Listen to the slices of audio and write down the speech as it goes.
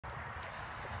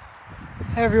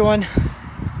Hey everyone,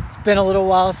 it's been a little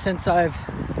while since I've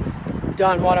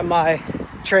done one of my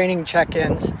training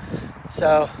check-ins,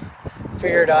 so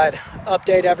figured I'd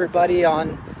update everybody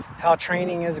on how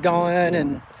training is going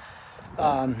and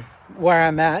where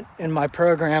I'm at in my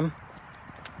program.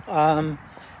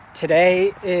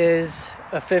 Today is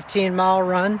a 15-mile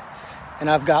run, and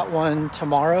I've got one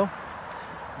tomorrow.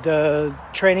 The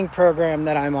training program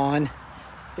that I'm on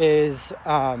is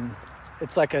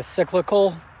it's like a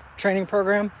cyclical training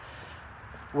program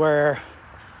where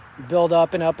you build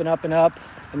up and up and up and up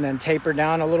and then taper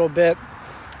down a little bit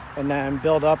and then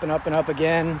build up and up and up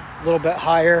again a little bit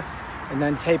higher and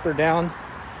then taper down.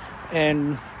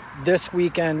 And this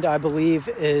weekend, I believe,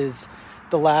 is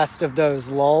the last of those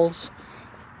lulls.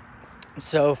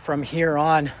 So from here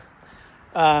on,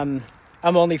 I'm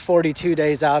only 42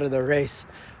 days out of the race,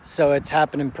 so it's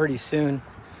happening pretty soon.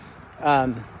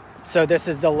 So this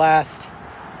is the last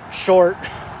short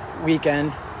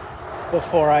weekend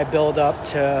before I build up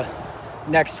to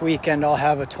next weekend. I'll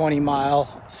have a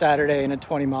 20-mile Saturday and a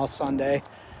 20-mile Sunday,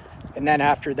 and then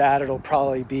after that it'll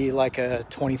probably be like a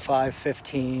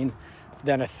 25-15,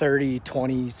 then a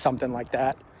 30-20, something like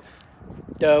that.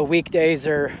 The weekdays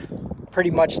are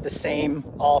pretty much the same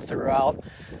all throughout,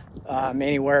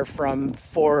 anywhere from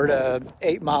 4 to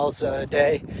 8 miles a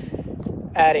day,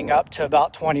 adding up to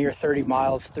about 20 or 30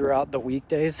 miles throughout the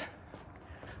weekdays.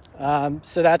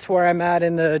 So that's where I'm at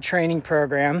in the training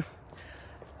program.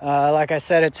 Like I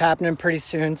said, it's happening pretty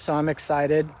soon, so I'm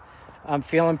excited. I'm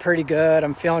feeling pretty good.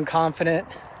 I'm feeling confident.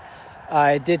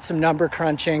 I did some number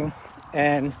crunching,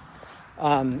 and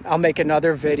I'll make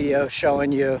another video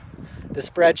showing you the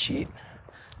spreadsheet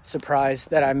surprise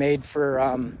that I made for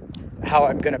how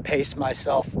I'm going to pace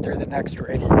myself through the next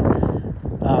race.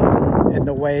 And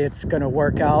the way it's going to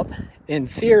work out in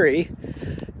theory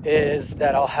is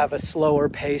that I'll have a slower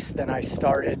pace than I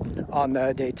started on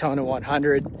the Daytona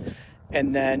 100,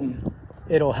 and then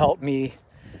it'll help me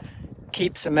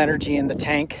keep some energy in the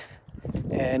tank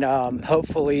and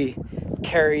hopefully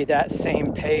carry that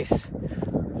same pace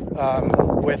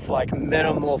with like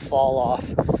minimal fall off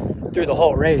through the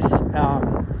whole race.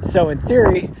 So in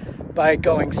theory, by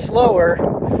going slower,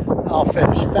 I'll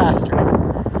finish faster.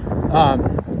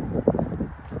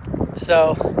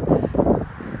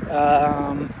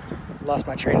 Lost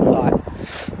my train of thought.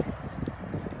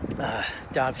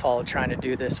 Downfall of trying to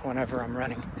do this whenever I'm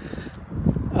running.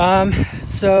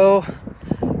 So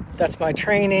that's my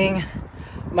training,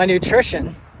 my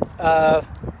nutrition,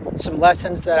 some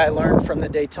lessons that I learned from the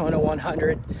Daytona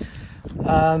 100.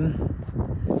 I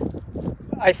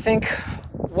think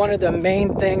one of the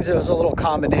main things, it was a little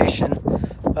combination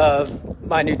of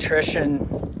my nutrition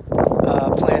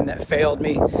plan that failed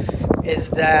me, is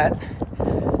that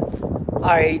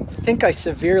I think I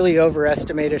severely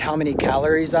overestimated how many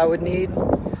calories I would need.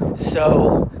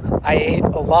 So I ate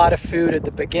a lot of food at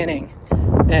the beginning,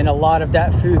 and a lot of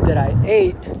that food that I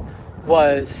ate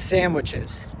was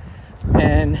sandwiches.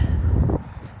 And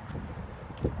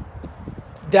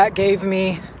that gave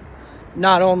me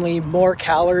not only more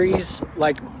calories,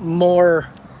 like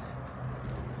more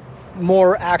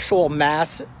actual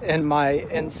mass in my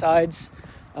insides,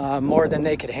 more than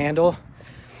they could handle.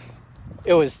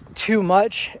 It was too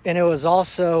much, and it was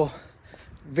also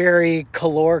very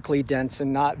calorically dense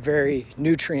and not very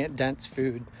nutrient dense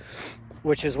food,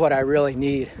 which is what I really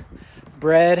need.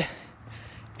 Bread,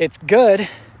 it's good,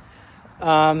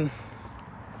 done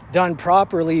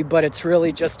properly, but it's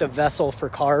really just a vessel for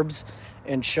carbs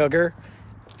and sugar.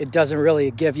 It doesn't really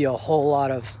give you a whole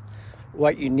lot of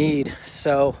what you need.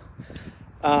 So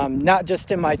not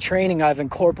just in my training, I've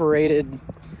incorporated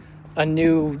a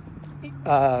new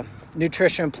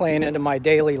nutrition plan into my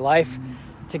daily life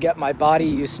to get my body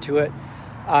used to it.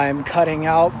 I'm cutting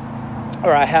out,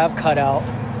 or I have cut out,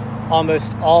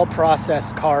 almost all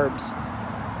processed carbs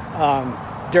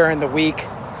during the week.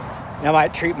 And I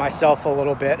might treat myself a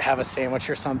little bit, have a sandwich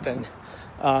or something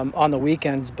on the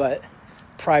weekends, but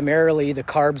primarily the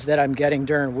carbs that I'm getting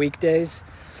during weekdays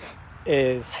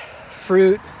is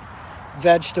fruit,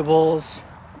 vegetables,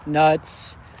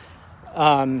 nuts,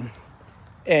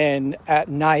 and at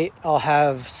night I'll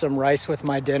have some rice with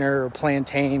my dinner, or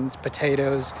plantains,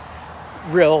 potatoes,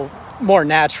 real more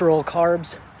natural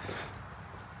carbs.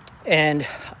 And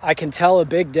I can tell a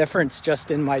big difference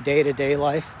just in my day-to-day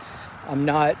life. I'm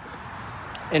not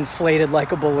inflated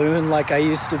like a balloon like I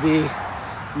used to be,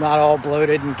 not all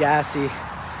bloated and gassy,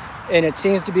 and it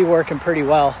seems to be working pretty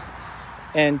well.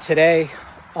 And today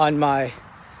on my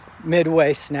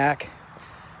midway snack,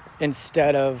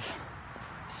 instead of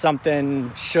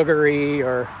something sugary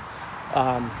or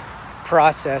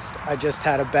processed, I just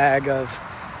had a bag of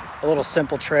a little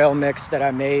simple trail mix that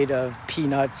I made of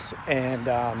peanuts and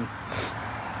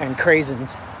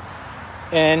craisins.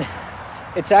 And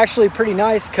it's actually pretty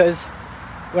nice because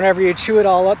whenever you chew it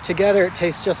all up together, it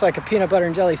tastes just like a peanut butter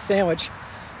and jelly sandwich,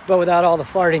 but without all the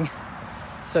farting.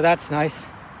 So that's nice.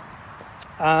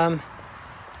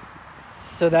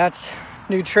 So that's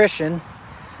nutrition.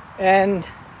 And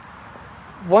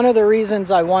one of the reasons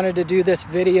I wanted to do this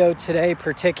video today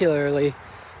particularly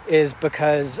is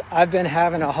because I've been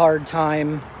having a hard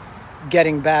time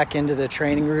getting back into the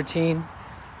training routine.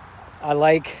 I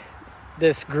like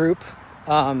this group,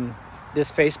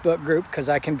 this Facebook group, because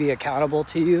I can be accountable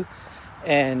to you,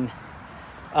 and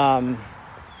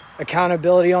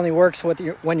accountability only works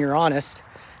when you're honest.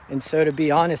 And so, to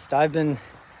be honest, I've been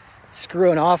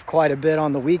screwing off quite a bit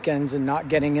on the weekends and not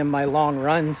getting in my long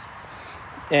runs,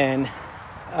 and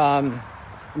I'm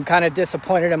kind of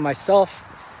disappointed in myself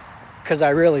because I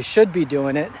really should be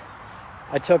doing it.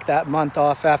 I took that month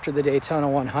off after the Daytona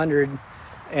 100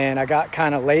 and I got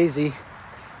kind of lazy,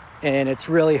 and it's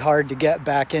really hard to get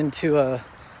back into a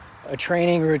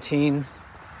training routine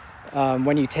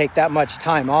when you take that much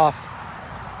time off.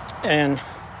 And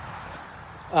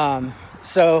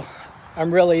so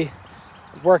I'm really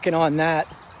working on that,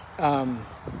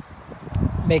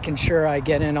 making sure I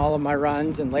get in all of my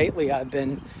runs. And lately I've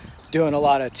been doing a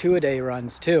lot of 2-a-day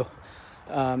runs too.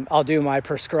 I'll do my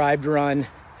prescribed run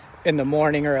in the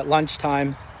morning or at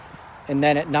lunchtime, and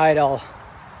then at night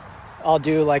I'll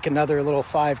do like another little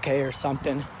 5K or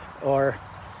something, or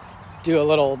do a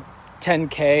little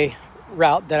 10K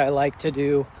route that I like to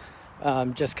do,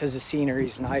 just because the scenery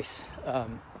is nice,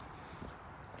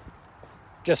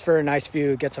 just for a nice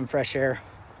view, get some fresh air.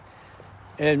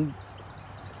 And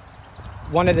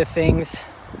one of the things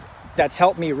that's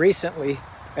helped me recently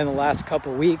in the last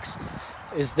couple weeks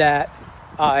is that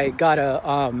I got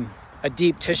a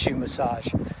deep tissue massage,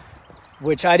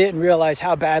 which I didn't realize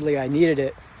how badly I needed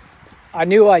it. I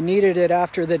knew I needed it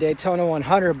after the Daytona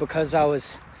 100 because I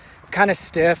was kind of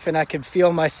stiff and I could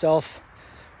feel myself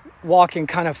walking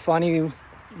kind of funny,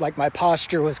 like my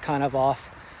posture was kind of off.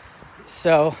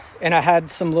 So, and I had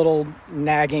some little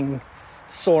nagging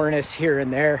soreness here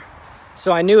and there.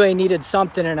 So I knew I needed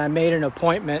something, and I made an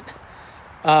appointment.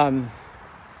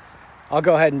 I'll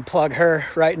go ahead and plug her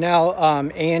right now.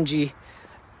 Angie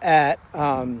at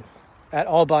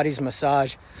All Bodies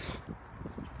Massage.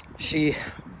 She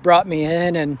brought me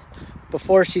in, and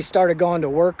before she started going to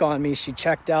work on me, she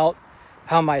checked out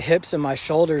how my hips and my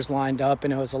shoulders lined up,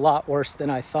 and it was a lot worse than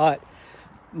I thought.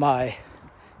 My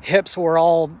hips were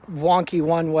all wonky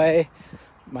one way.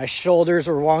 My shoulders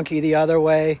were wonky the other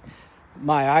way.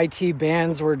 My IT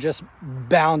bands were just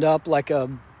bound up like a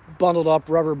bundled up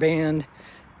rubber band.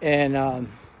 And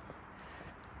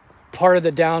part of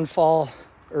the downfall,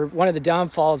 or one of the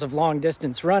downfalls of long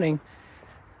distance running,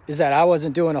 is that I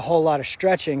wasn't doing a whole lot of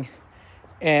stretching.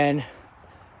 And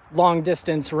long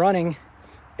distance running,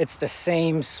 it's the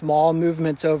same small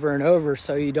movements over and over,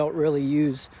 so you don't really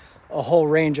use a whole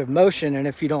range of motion. And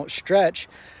if you don't stretch,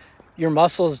 your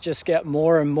muscles just get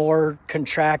more and more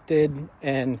contracted,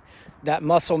 and that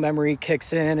muscle memory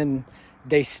kicks in and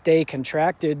they stay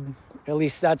contracted. At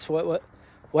least that's what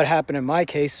happened in my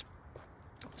case.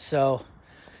 So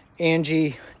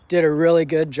Angie did a really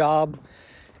good job.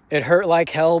 It hurt like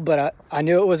hell, but I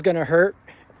knew it was going to hurt,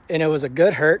 and it was a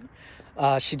good hurt.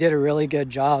 She did a really good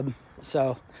job.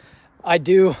 So I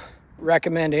do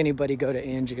recommend anybody go to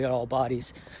Angie at All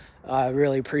Bodies. I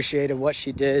really appreciated what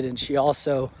she did, and she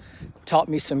also taught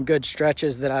me some good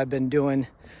stretches that I've been doing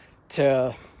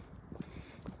to,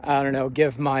 I don't know,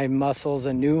 give my muscles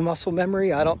a new muscle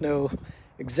memory. I don't know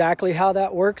exactly how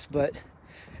that works, but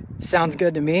it sounds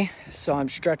good to me, so I'm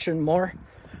stretching more.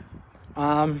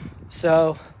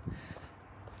 So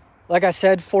like I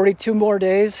said, 42 more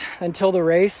days until the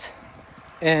race,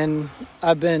 and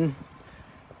I've been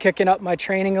kicking up my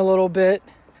training a little bit,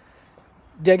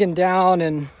 digging down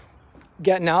and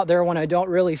getting out there when I don't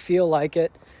really feel like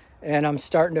it, and I'm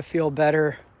starting to feel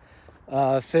better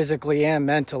physically and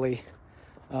mentally.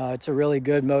 It's a really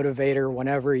good motivator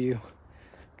whenever you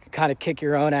kind of kick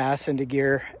your own ass into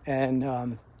gear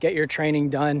and get your training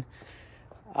done.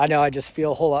 I know I just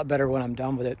feel a whole lot better when I'm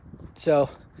done with it. So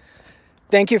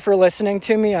thank you for listening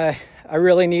to me. I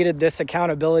really needed this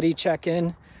accountability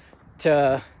check-in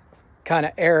to kind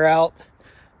of air out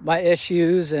my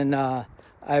issues, and I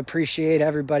appreciate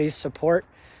everybody's support.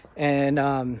 And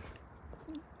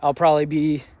I'll probably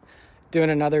be doing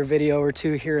another video or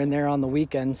two here and there on the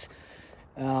weekends.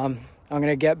 I'm going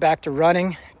to get back to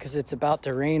running because it's about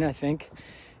to rain, I think.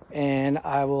 And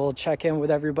I will check in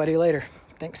with everybody later.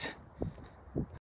 Thanks.